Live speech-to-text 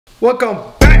Welcome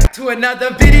back to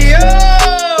another video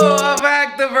of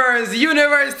Activerse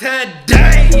Universe.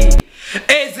 Today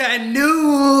is a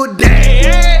new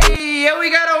day. Hey, and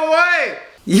we got a what?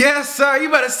 Yes, sir.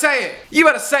 You better say it. You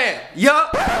better say it.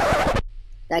 Yup.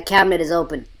 That cabinet is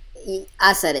open.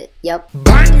 I said it. Yep.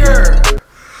 Banger.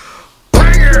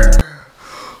 Banger.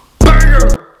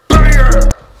 Banger. Banger.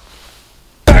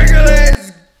 Banger. Let's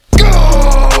go.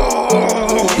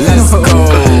 Let's go.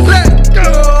 Let's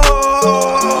go.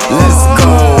 Let's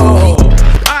go.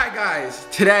 Alright guys,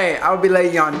 today I'll be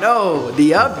letting y'all know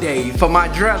the update for my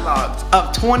dreadlocks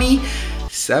of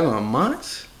 27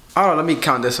 months. Oh, let me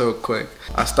count this real quick.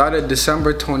 I started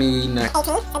December 29th.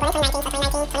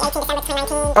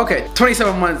 Okay,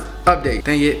 27 months update.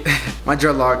 Dang it. My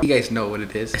dreadlock, you guys know what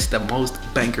it is. It's the most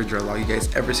banker dreadlock you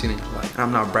guys ever seen in your life.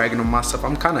 I'm not bragging on myself.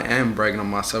 I'm kind of am bragging on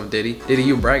myself, Diddy. Diddy,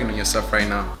 you bragging on yourself right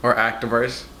now. Or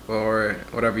Activerse. Or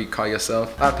whatever you call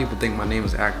yourself. A lot of people think my name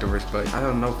is Activerse, but I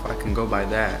don't know if I can go by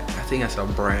that. I think that's a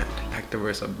brand.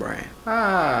 Activerse a brand.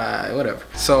 Whatever.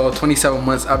 So 27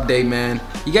 months update, man.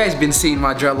 You guys been seeing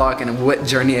my dreadlock and what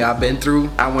journey I've been through.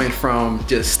 I went from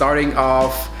just starting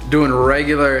off doing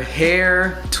regular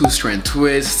hair, 2-strand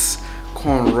twists,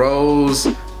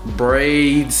 cornrows,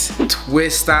 braids,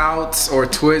 twist outs or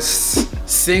twists,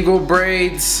 single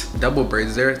braids, double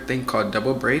braids. Is there a thing called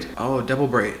double braid? Oh, double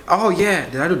braid. Oh yeah,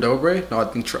 did I do double braid? No, I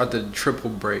think I did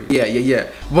triple braid. Yeah.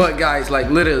 But guys,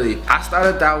 like literally, I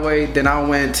started that way, then I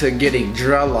went to getting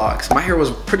dreadlocks. My hair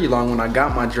was pretty long when I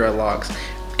got my dreadlocks.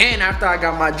 And after I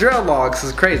got my dreadlocks,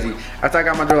 it's crazy. After I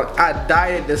got my dreadlocks, I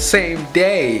dyed it the same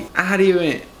day. I didn't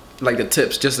even, like the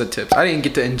tips, just the tips. I didn't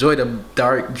get to enjoy the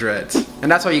dark dreads.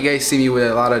 And that's why you guys see me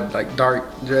with a lot of like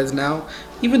dark dreads now.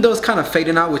 Even though it's kind of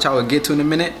fading out, which I will get to in a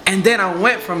minute. And then I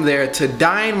went from there to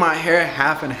dyeing my hair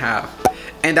half and half.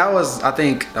 And that was, I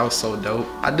think, that was so dope.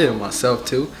 I did it myself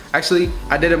too. Actually,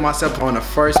 I did it myself on the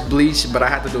first bleach, but I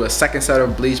had to do a second set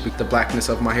of bleach because the blackness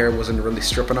of my hair wasn't really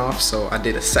stripping off. So I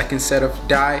did a second set of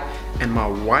dye, and my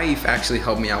wife actually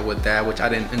helped me out with that, which I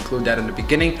didn't include that in the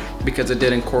beginning because it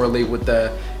didn't correlate with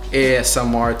the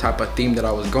ASMR type of theme that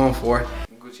I was going for.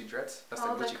 Gucci dreads, that's the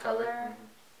Gucci color.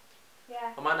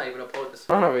 Yeah. I might not even upload this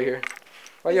one over here.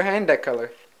 Why your hand that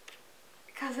color?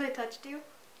 Because I touched you.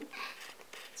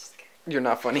 You're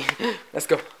not funny. Let's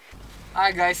go.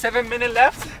 Alright guys, 7 minutes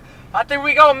left. I think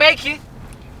we gonna make it.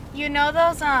 You know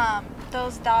those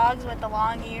dogs with the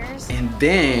long ears? And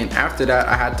then after that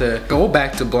I had to go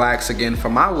back to blacks again for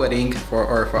my wedding, for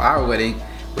our wedding,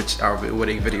 which our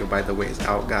wedding video by the way is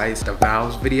out, guys. The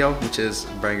vows video, which is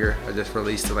banger. I just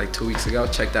released it like 2 weeks ago.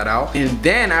 Check that out. And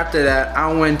then after that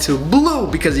I went to blue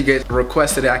because you guys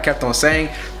requested it. I kept on saying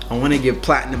I want to get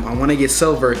platinum, I want to get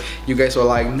silver. You guys were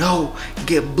like, no,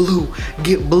 get blue,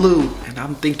 get blue. And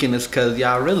I'm thinking it's because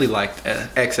y'all really liked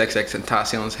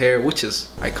XXXTentacion's hair, which is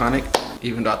iconic,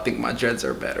 even though I think my dreads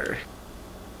are better.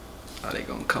 Are they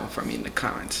gonna come for me in the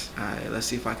comments? Alright, let's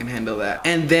see if I can handle that.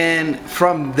 And then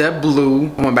from the blue,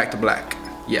 I went back to black.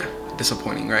 Yeah,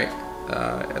 disappointing, right?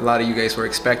 A lot of you guys were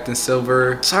expecting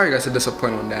silver. Sorry guys to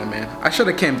disappoint on that, man. I should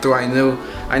have came through. I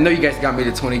know you guys got me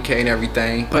to 20K and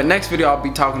everything. But next video I'll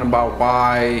be talking about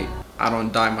why I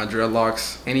don't dye my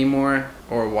dreadlocks anymore,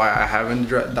 or why I haven't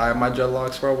dyed my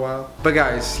dreadlocks for a while. But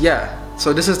guys, yeah.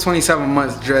 So this is 27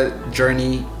 months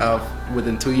journey of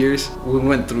within 2 years. We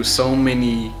went through so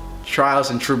many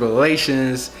trials and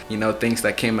tribulations, you know, things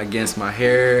that came against my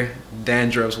hair,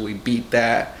 dandruffs, we beat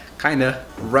that. Kind of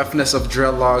roughness of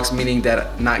dreadlocks, meaning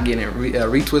that not getting a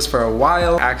retwist for a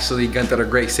while. Actually, Gunther the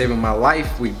Great saving my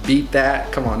life. We beat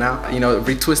that. Come on now. You know,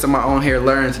 retwisting my own hair,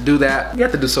 learning to do that. You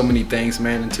have to do so many things,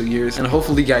 man, in 2 years. And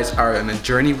hopefully you guys are on a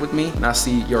journey with me. And I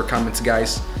see your comments,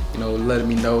 guys. You know, letting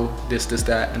me know this,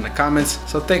 that in the comments.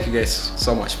 So thank you guys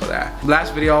so much for that.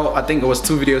 Last video, I think it was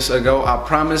 2 videos ago, I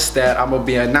promised that I'm gonna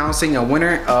be announcing a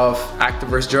winner of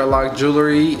Activerse Dreadlock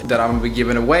jewelry that I'm gonna be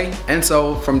giving away. And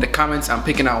so from the comments, I'm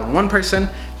picking out one person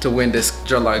to win this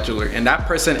dreadlock jewelry. And that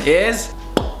person is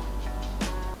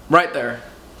right there.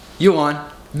 You won.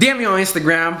 DM me on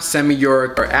Instagram, send me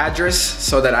your address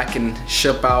so that I can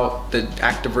ship out the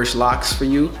Activerse locks for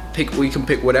you. We can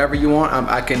pick whatever you want.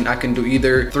 I can do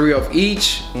either 3 of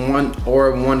each, one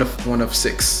of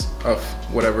 6 of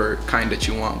whatever kind that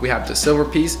you want. We have the silver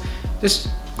piece. Just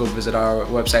go visit our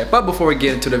website. But before we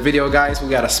get into the video, guys, we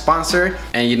got a sponsor,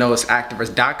 and you know it's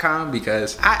Activerse.com,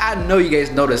 because I know you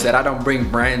guys noticed that I don't bring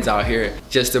brands out here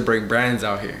just to bring brands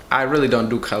out here. I really don't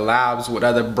do collabs with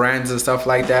other brands and stuff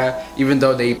like that, even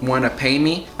though they want to pay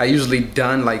me. I usually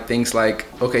done like things like,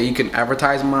 okay, you can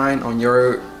advertise mine on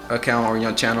your account or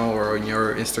your channel or on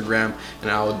your Instagram, and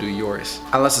I will do yours.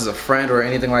 Unless it's a friend or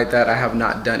anything like that, I have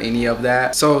not done any of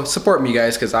that. So support me,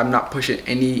 guys, because I'm not pushing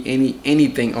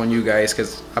anything on you guys,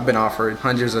 because I've been offered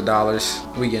hundreds of dollars.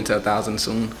 We get into 1,000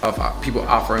 soon of people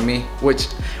offering me, which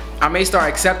I may start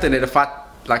accepting it if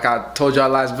like I told y'all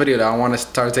last video, that I want to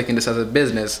start taking this as a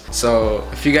business. So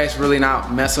if you guys really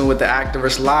not messing with the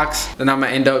activist locks, then I'm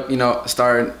gonna end up, you know,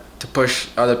 starting to push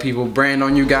other people brand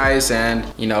on you guys, and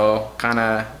you know, kind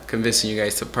of convincing you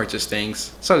guys to purchase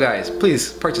things. So guys,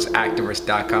 please purchase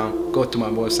activist.com. Go to my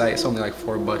website. It's only like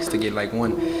 $4 to get like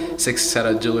 6 set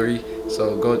of jewelry.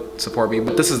 So go support me.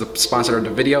 But this is the sponsor of the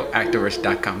video,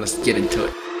 activist.com. Let's get into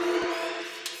it.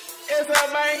 It's a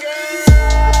banger.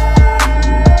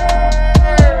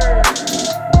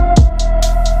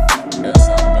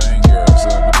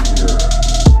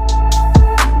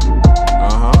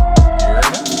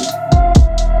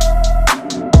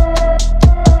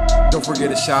 Don't forget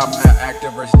to shop at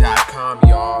activist.com,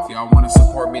 y'all. If y'all want to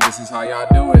support me, this is how y'all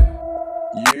do it.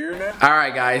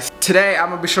 Alright guys, today I'm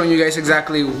gonna be showing you guys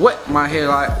exactly what my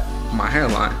hairline,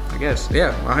 I guess,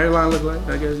 yeah, my hairline look like.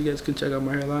 I guess you guys can check out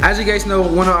my hairline. As you guys know,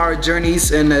 one of our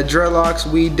journeys in the Dreadlocks,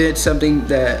 we did something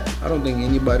that I don't think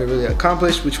anybody really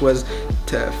accomplished, which was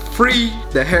to free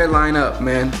the hairline up,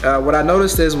 man. What I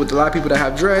noticed is with a lot of people that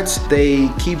have dreads, they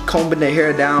keep combing their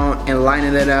hair down and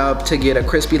lining it up to get a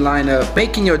crispy line up,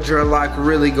 making your dreadlock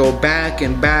really go back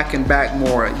and back and back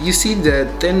more. You see the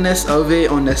thinness of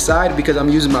it on the side because I'm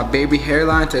using my baby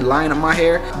hairline to line up my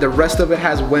hair. The rest of it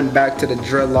has went back to the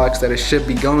dreadlocks that it should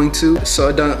be going to, so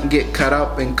it don't get cut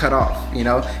up and cut off. You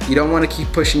know, you don't want to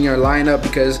keep pushing your line up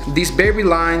because these baby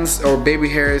lines or baby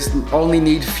hairs only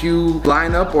need few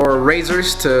line up or razors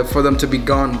for them to be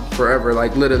gone forever.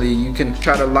 Like literally, you can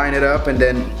try to line it up and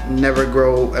then never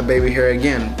grow a baby hair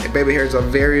again. A baby hair is a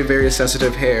very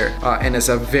sensitive hair, and it's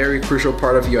a very crucial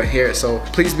part of your hair. So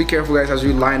please be careful, guys, as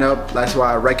you line up. That's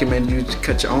why I recommend you to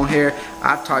cut your own hair.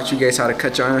 I've taught you guys how to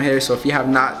cut your own hair, so if you have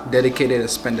not dedicated and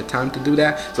spend the time to do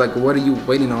that, it's like, what are you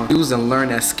waiting on? Use and learn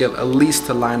that skill at least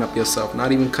to line up yourself.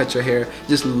 Not even cut your hair,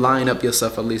 just line up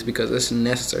yourself at least, because it's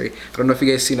necessary. I don't know if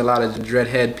you guys seen a lot of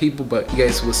dreadhead people, but you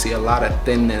guys will see a lot of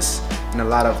thinness and a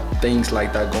lot of things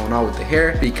like that going on with the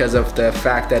hair because of the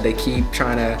fact that they keep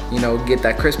trying to, you know, get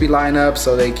that crispy line up,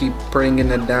 so they keep bringing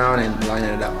it down and lining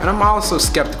it up. And I'm also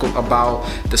skeptical about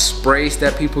the sprays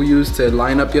that people use to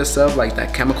line up yourself, like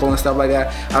that chemical and stuff like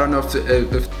that. I don't know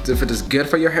if it is good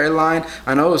for your hairline.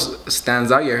 I know it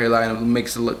stands out your hairline and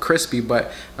makes it look crispy,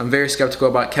 but I'm very skeptical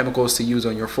about chemicals to use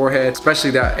on your forehead,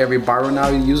 especially that every barber now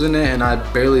is using it, and I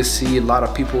barely see a lot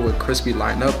of people with crispy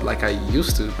line up like I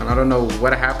used to, and I don't know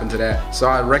what happened to that. So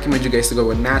I recommend you guys to go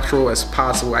with natural as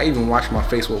possible. I even wash my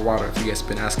face with water. If you guys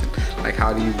been asking, like,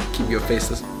 how do you keep your face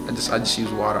this? I just use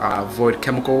water. I avoid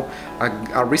chemical.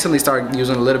 I recently started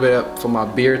using a little bit for my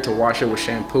beard to wash it with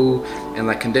shampoo and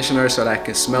like conditioner, so that I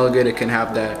can smell good. It can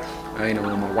have that, you know,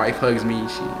 when my wife hugs me,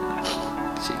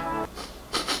 she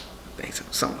thinks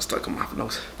something stuck in my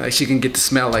nose. Like, she can get the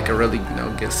smell like a really, you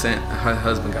know, good scent. Her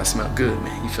husband got smell good,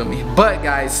 man. You feel me? But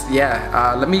guys,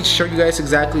 yeah, let me show you guys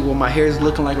exactly what my hair is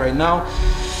looking like right now.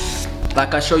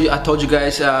 Like I told you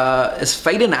guys, it's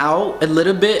fading out a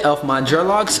little bit of my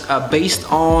dreadlocks based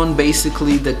on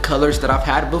basically the colors that I've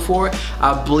had before.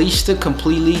 I bleached it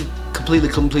completely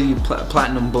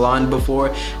platinum blonde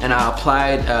before, and I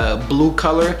applied blue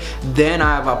color. Then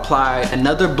I've applied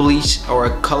another bleach or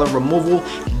a color removal,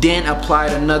 then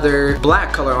applied another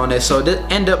black color on it. So it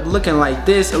end up looking like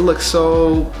this. It looks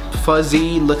so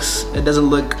fuzzy, it doesn't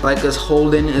look like it's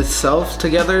holding itself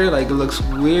together. Like, it looks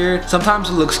weird.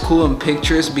 Sometimes it looks cool in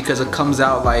pictures because it comes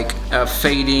out like a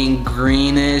fading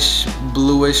greenish,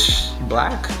 bluish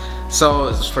black.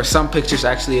 So for some pictures,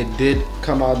 actually it does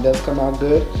come out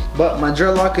good. But my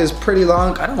dreadlock is pretty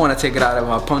long. I don't want to take it out of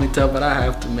my ponytail, but I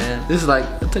have to, man. This is like,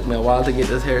 it took me a while to get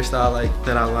this hairstyle like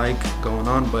that I like going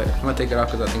on, but I'm gonna take it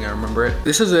off because I think I remember it.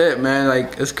 This is it, man.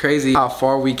 Like, it's crazy how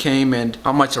far we came and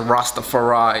how much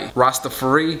Rastafarian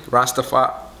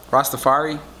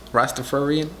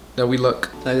that we look.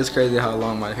 Like, it's crazy how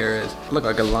long my hair is. I look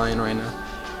like a lion right now.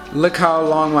 Look how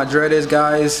long my dread is,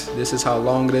 guys. This is how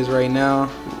long it is right now.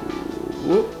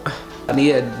 Whoop. I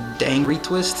need a dang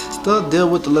retwist. Still deal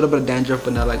with a little bit of dandruff,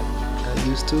 but not like I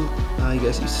used to. I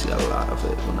guess you see a lot of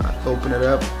it when I open it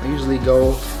up. I usually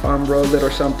go farm roll it or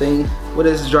something. With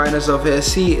this dryness of hair,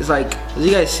 see, it's like, as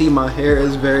you guys see, my hair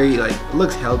is very, like, it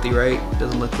looks healthy, right? It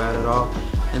doesn't look bad at all.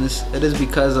 And it is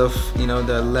because of, you know,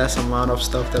 the less amount of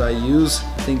stuff that I use.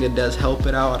 I think it does help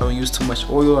it out. I don't use too much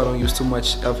oil. I don't use too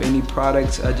much of any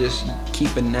products. I just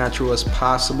keep it natural as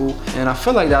possible. And I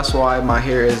feel like that's why my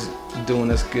hair is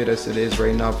doing as good as it is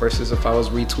right now versus if I was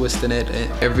retwisting it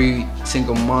every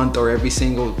single month or every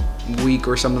single week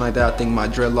or something like that. I think my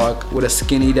dreadlock would have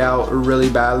skinnied out really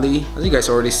badly. As you guys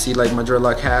already see, like my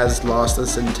dreadlock has lost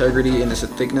its integrity and its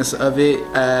thickness of it.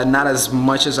 Not as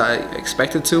much as I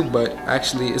expected to, but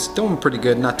actually it's doing pretty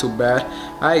good, not too bad.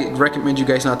 I recommend you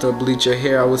guys not to bleach your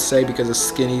hair, I would say, because it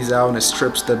skinnies out and it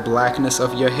strips the blackness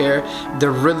of your hair.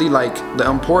 They're really like the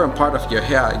important part of your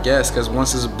hair, I guess, because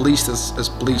once it's bleached, it's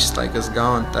bleached, like it's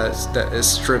gone. That is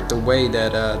stripped away,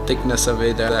 that thickness of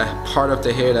it, that part of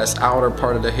the hair, that's outer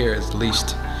part of the hair is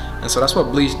bleached. And so that's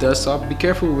what bleach does. So be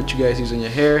careful with what you guys use in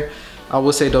your hair. I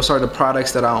would say those are the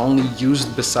products that I only use.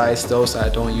 Besides those, I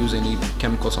don't use any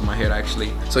chemicals on my hair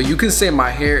actually. So you can say my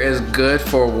hair is good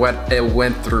for what it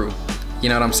went through. You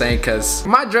know what I'm saying? Because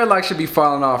my dreadlock should be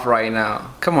falling off right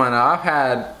now. Come on now, I've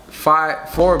had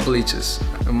 4 bleaches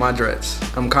in my dreads.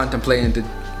 I'm contemplating to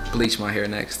bleach my hair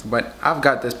next, but I've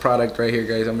got this product right here,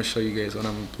 guys. I'm gonna show you guys when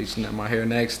I'm bleaching my hair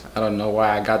next. I don't know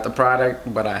why I got the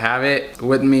product, but I have it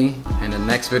with me. In the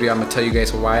next video, I'm gonna tell you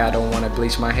guys why I don't want to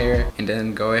bleach my hair, and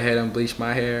then go ahead and bleach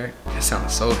my hair. It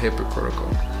sounds so hypocritical.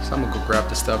 So I'm gonna go grab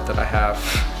the stuff that I have,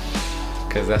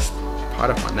 because that's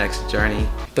part of my next journey.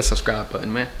 Hit the subscribe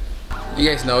button, man. You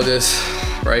guys know this,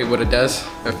 right? What it does.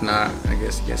 If not, I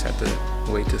guess you guys have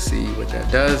to wait to see what that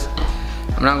does.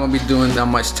 I'm not gonna be doing that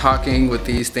much talking with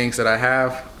these things that I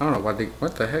have. I don't know why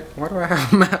what the heck? Why do I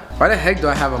have a mask? Why the heck do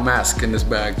I have a mask in this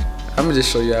bag? I'm gonna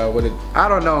just show you what it, I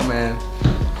don't know, man.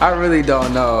 I really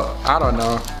don't know. I don't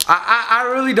know. I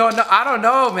really don't know. I don't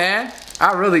know, man.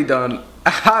 I really don't.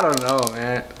 I don't know,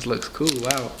 man. This looks cool.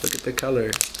 Wow, look at the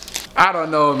color. I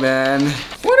don't know, man.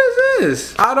 What is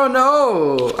this? I don't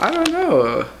know. I don't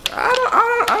know.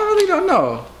 I really don't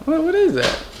know. What is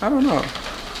that? I don't know.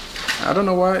 I don't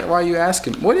know why you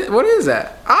asking. What is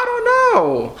that? I don't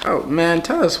know. Oh man,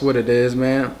 tell us what it is,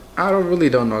 man. I really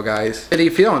don't know, guys. And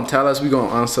if you don't tell us, we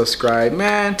gonna unsubscribe.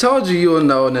 Man, told you you'll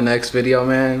know in the next video,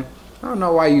 man. I don't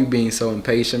know why you being so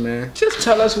impatient, man. Just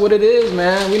tell us what it is,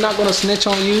 man. We're not gonna snitch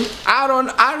on you.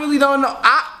 I really don't know.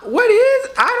 What is?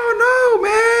 I don't know,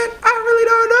 man. I really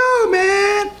don't know,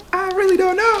 man. I really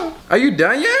don't know. Are you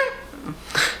done yet?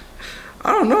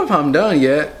 I don't know if I'm done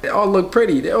yet. They all look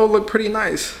pretty. They all look pretty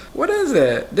nice. What is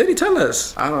that? Did he tell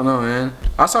us? I don't know, man.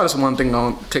 I saw this one thing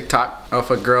on TikTok of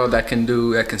a girl that can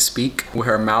speak with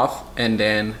her mouth, and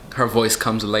then her voice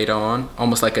comes later on,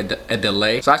 almost like a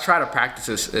delay. So I try to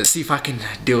practice this, see if I can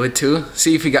do it too.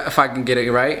 See if I can get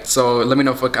it right. So let me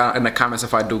know in the comments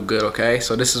if I do good, okay?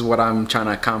 So this is what I'm trying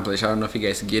to accomplish. I don't know if you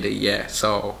guys get it yet.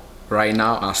 So right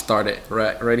now, I'll start it.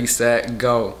 Ready, set,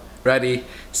 go. Ready,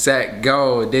 set,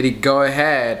 go. Diddy, go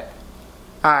ahead.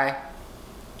 Hi.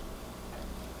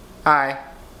 Hi.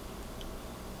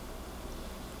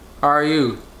 How are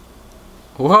you?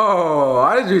 Whoa,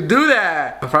 how did you do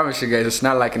that? I promise you guys, it's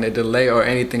not like in a delay or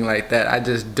anything like that. I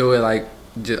just do it like,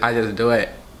 I just do it.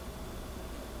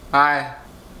 Hi.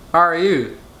 How are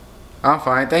you? I'm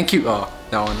fine, thank you. Oh,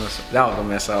 that was a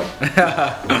mess up.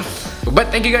 But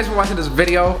thank you guys for watching this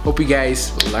video. Hope you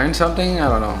guys learned something. I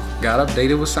don't know, got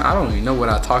updated with something. I don't even know what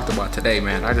I talked about today,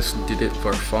 man. I just did it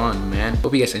for fun, man.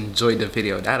 Hope you guys enjoyed the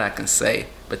video, that I can say.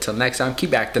 But till next time,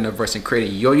 keep acting the verse and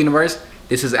creating your universe.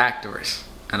 This is Activerse,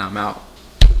 and I'm out.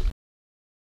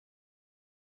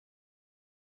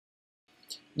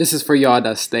 This is for y'all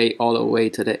that stay all the way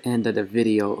to the end of the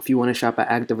video. If you want to shop at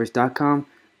activerse.com,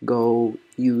 go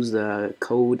use the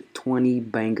code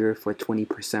 20banger for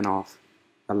 20% off.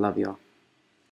 I love y'all.